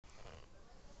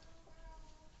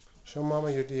Show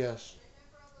Mama your DS.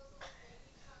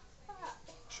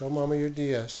 Show Mama your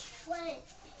DS. Wait.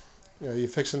 Are you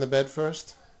fixing the bed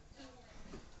first?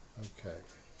 Okay.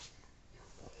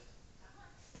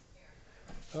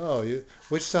 Oh,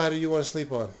 which side do you want to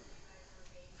sleep on?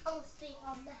 I'll sleep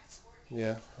on this.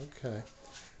 Yeah, okay.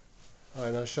 All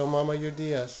right, now show Mama your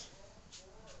DS.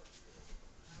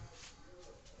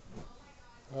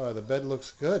 Oh, the bed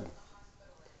looks good.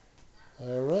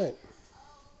 All right.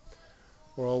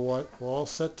 We're all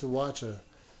set to watch a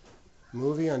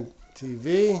movie on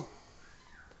TV.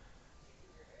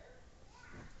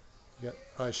 Yeah.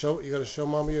 All right, you got to show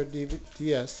Mama your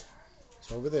DS.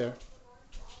 It's over there.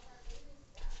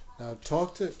 Now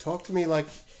talk to me like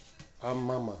I'm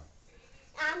Mama.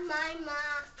 I'm Mama.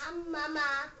 I'm Mama.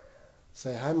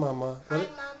 Say hi, Mama. Hi, Mama.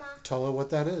 Tell her what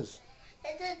that is.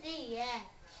 It's a DS.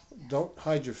 Don't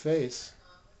hide your face.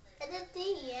 It's a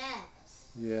DS.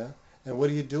 Yeah. And what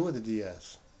do you do with the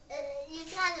DS? You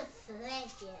gotta play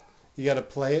it. You got to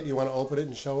play it? You want to open it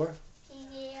and show her?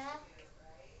 Yeah.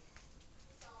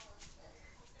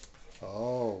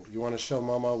 Oh, you want to show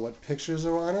Mama what pictures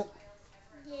are on it?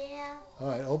 Yeah. All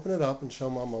right, open it up and show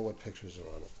Mama what pictures are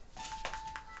on it.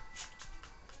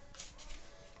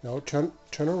 No, turn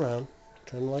around.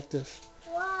 Turn like this.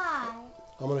 Why?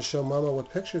 I'm going to show Mama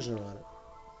what pictures are on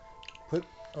it.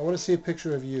 I want to see a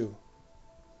picture of you.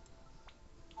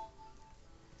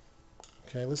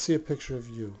 Okay, let's see a picture of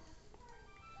you.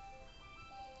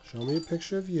 Show me a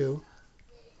picture of you.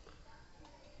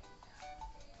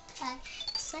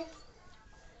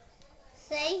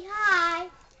 Say hi,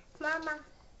 Mama.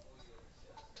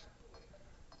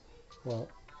 Well,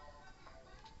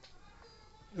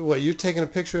 what, you taking a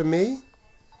picture of me?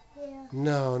 Yeah.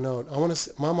 No.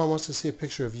 Mama wants to see a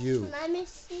picture of you. Let me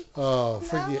see. Oh,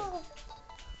 forget.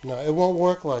 No, it won't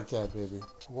work like that, baby.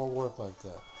 It won't work like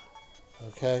that.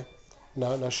 Okay?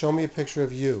 Now show me a picture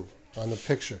of you on the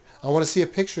picture. I want to see a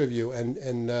picture of you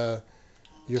and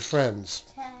your friends.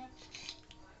 Okay.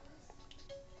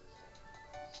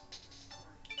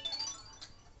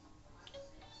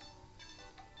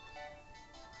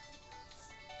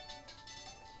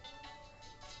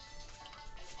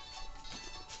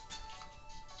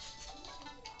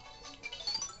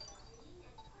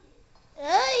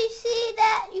 Oh, you see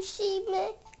that? You see me?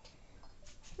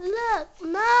 Look,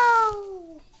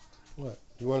 no. What?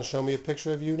 You want to show me a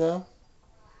picture of you now?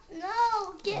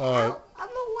 No, get All right. out. I'm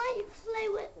going to want you to play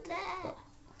with that.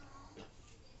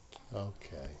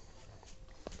 Okay.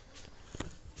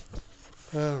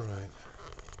 All right.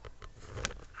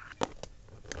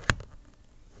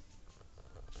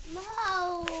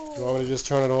 No. You want me to just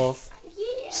turn it off?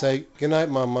 Yeah. Say good night,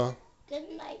 Mama. Good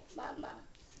night, Mama.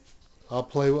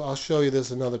 I'll show you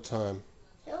this another time.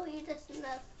 Show you this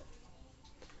enough.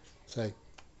 Say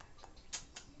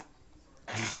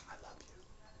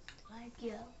Like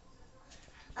you.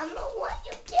 I'm going to want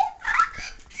you to get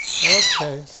out.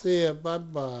 okay. See ya.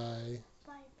 Bye-bye.